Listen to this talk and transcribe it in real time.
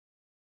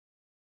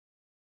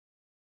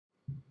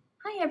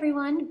Hi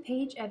everyone,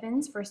 Paige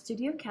Evans for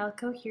Studio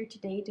Calico here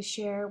today to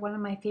share one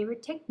of my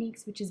favorite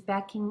techniques, which is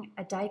backing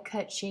a die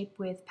cut shape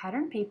with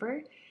pattern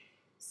paper.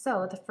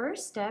 So the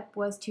first step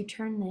was to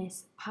turn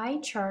this pie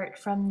chart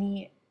from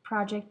the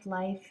Project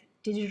Life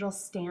digital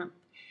stamp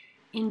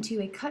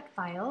into a cut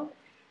file,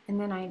 and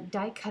then I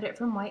die cut it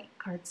from white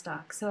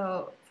cardstock.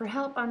 So for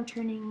help on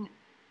turning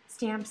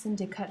stamps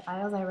into cut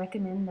files, I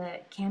recommend the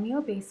Cameo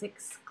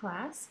Basics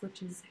class,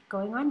 which is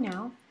going on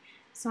now.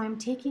 So I'm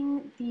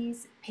taking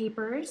these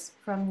papers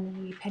from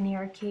the Penny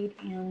Arcade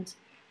and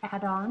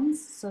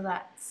add-ons, so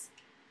that's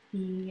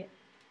the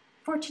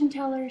Fortune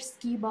Teller,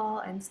 Skee Ball,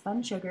 and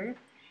Spun Sugar,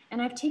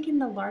 and I've taken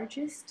the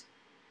largest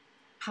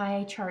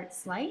pie chart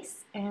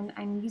slice and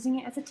I'm using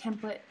it as a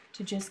template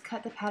to just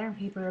cut the pattern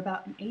paper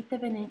about 1/8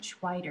 of an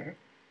inch wider.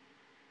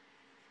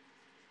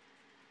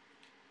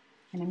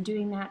 And I'm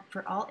doing that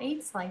for all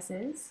 8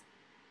 slices.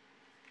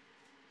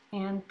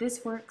 And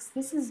this works.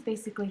 This is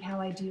basically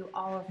how I do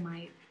all of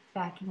my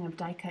backing of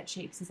die cut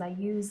shapes, is I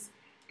use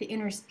the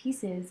inner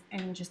pieces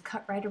and just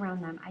cut right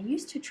around them. I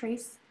used to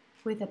trace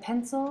with a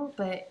pencil,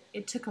 but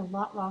it took a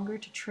lot longer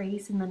to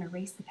trace and then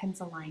erase the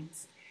pencil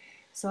lines.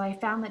 So I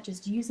found that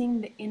just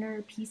using the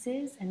inner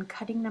pieces and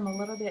cutting them a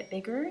little bit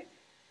bigger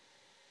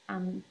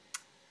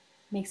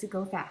makes it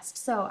go fast.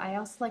 So I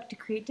also like to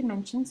create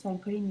dimensions, so I'm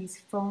putting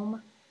these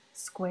foam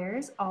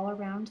squares all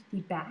around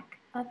the back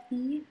of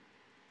the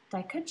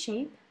die cut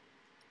shape,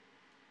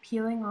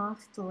 peeling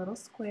off the little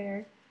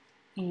square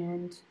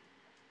and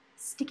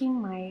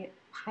sticking my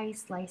pie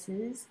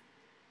slices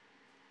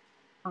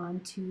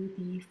onto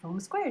the foam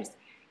squares.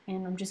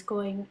 And I'm just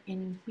going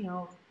in,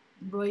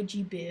 Roy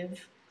G. Biv,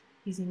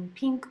 using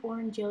pink,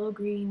 orange, yellow,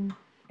 green,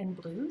 and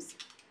blues.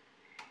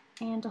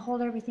 And to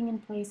hold everything in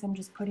place, I'm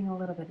just putting a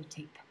little bit of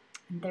tape.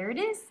 And there it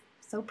is,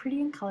 so pretty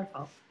and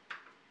colorful.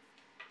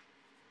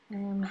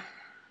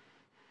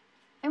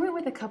 I went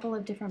with a couple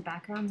of different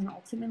backgrounds, and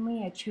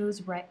ultimately I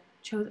chose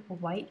a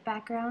white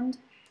background,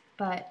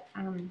 but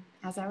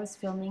as I was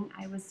filming,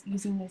 I was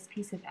using this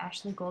piece of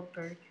Ashley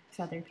Goldberg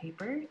feather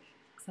paper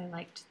because I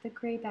liked the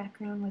gray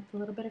background with a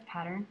little bit of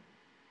pattern.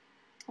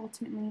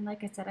 Ultimately,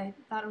 like I said, I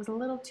thought it was a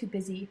little too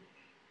busy,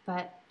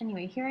 but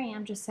anyway, here I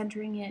am just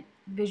centering it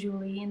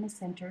visually in the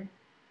center.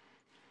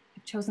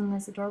 I've chosen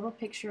this adorable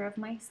picture of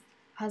my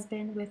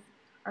husband with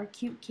our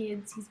cute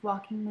kids. He's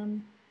walking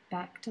them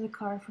back to the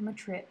car from a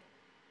trip.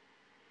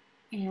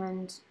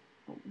 And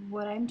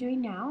what I'm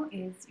doing now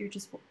is you're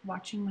just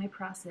watching my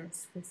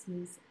process.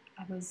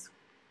 I was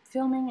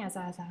filming as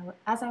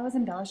I was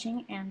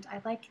embellishing, and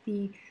I like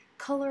the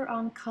color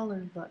on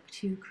color look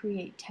to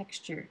create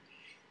texture.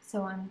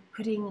 So I'm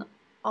putting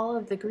all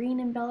of the green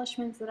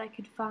embellishments that I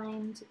could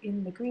find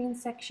in the green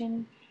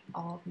section,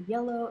 all the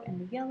yellow and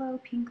the yellow,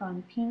 pink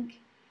on pink,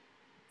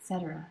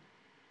 etc.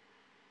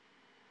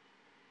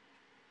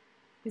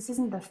 This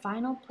isn't the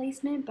final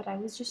placement, but I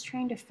was just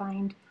trying to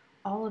find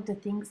all of the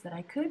things that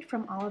I could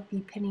from all of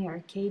the Penny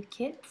Arcade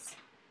kits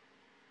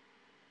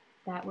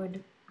that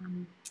would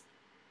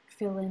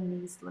fill in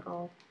these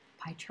little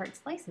pie chart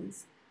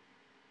slices.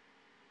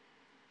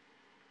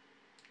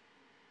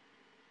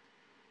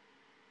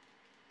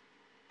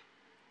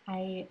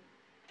 I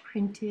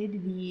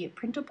printed the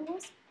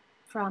printables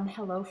from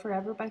Hello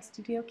Forever by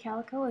Studio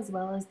Calico, as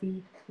well as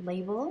the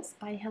labels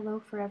by Hello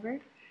Forever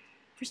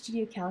for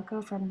Studio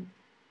Calico from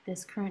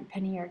this current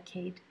Penny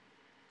Arcade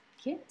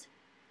kit,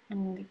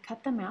 and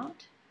cut them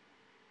out.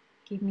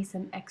 Gave me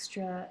some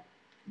extra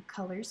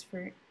colors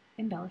for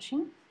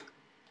embellishing.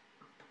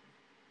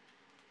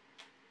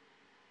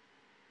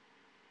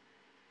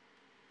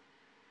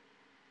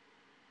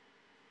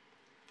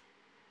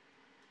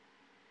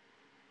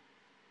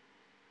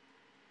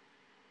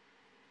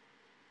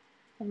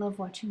 I love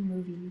watching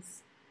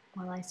movies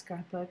while I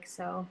scrapbook,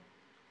 so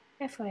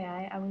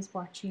FYI, I was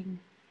watching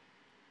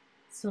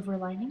Silver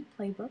Lining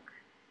Playbook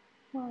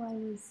while I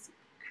was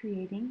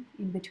creating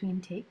in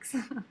between takes. So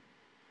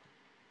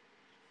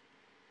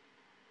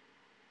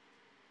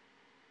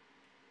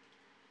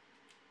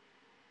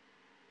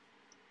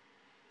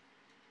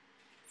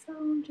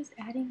I'm just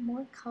adding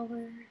more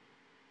color.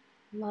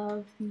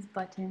 Love these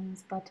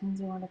buttons.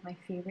 Buttons are one of my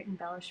favorite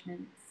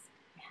embellishments.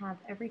 I have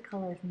every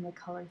color from the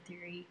Color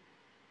Theory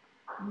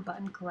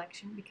button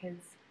collection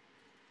because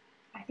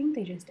I think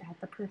they just add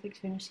the perfect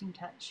finishing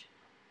touch.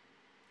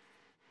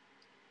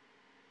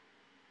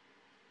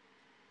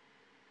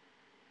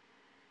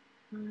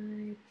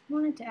 I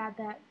wanted to add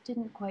that,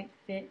 didn't quite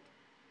fit.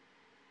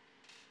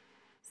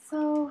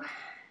 So,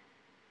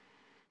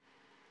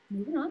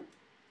 moving on.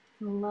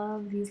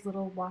 Love these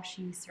little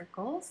washi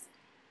circles.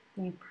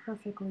 They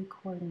perfectly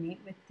coordinate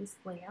with this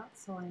layout,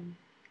 so I'm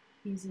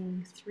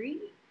using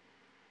 3.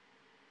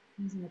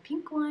 I'm using a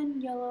pink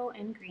one, yellow,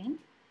 and green.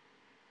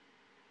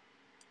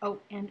 Oh,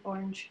 and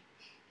orange.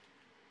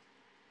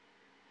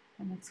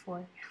 That makes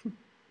 4.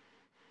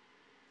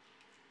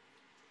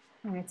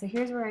 Alright, so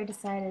here's where I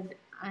decided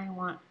I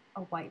want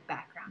a white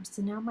background.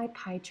 So now my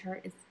pie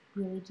chart is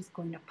really just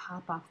going to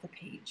pop off the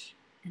page,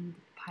 and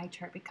the pie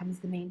chart becomes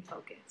the main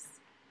focus.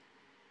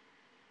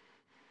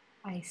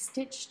 I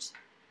stitched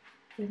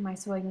with my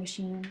sewing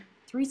machine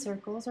 3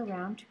 circles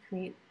around to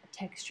create a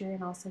texture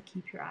and also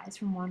keep your eyes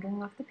from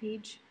wandering off the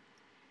page.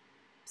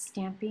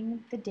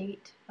 Stamping the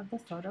date of the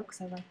photo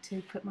because I like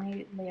to put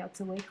my layouts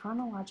away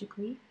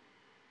chronologically.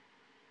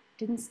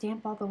 Didn't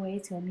stamp all the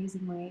way, so I'm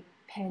using my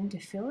pen to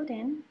fill it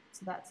in,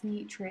 so that's a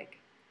neat trick.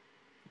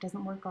 If it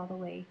doesn't work all the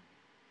way,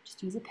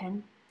 just use a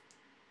pen.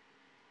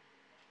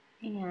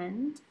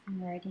 And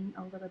I'm writing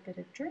a little bit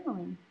of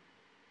journaling.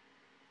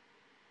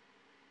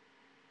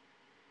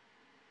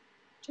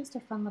 Just a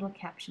fun little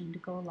caption to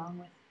go along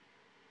with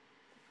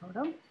the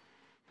photo.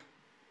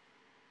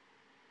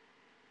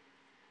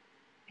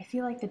 I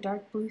feel like the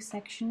dark blue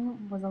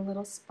section was a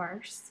little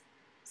sparse,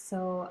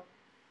 so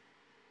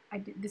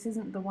this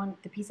isn't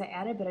the piece I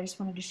added, but I just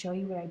wanted to show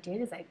you what I did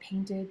is I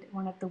painted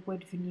one of the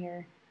wood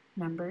veneer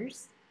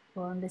numbers,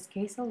 well in this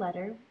case a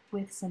letter,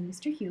 with some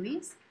Mr.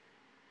 Huey's,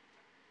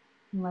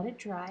 and let it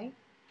dry.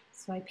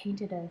 So I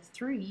painted a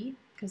 3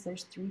 because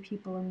there's 3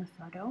 people in the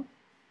photo,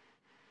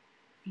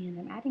 and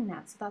I'm adding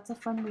that, so that's a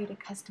fun way to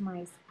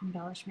customize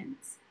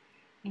embellishments.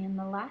 And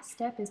the last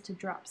step is to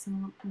drop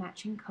some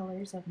matching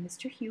colors of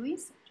Mr.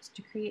 Huey's just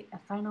to create a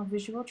final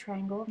visual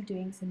triangle. I'm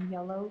doing some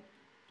yellow,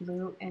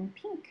 blue, and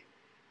pink.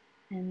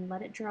 And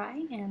let it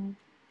dry, and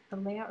the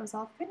layout is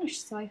all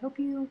finished. So I hope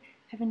you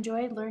have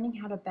enjoyed learning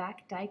how to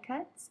back die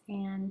cuts,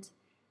 and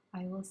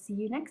I will see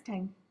you next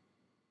time.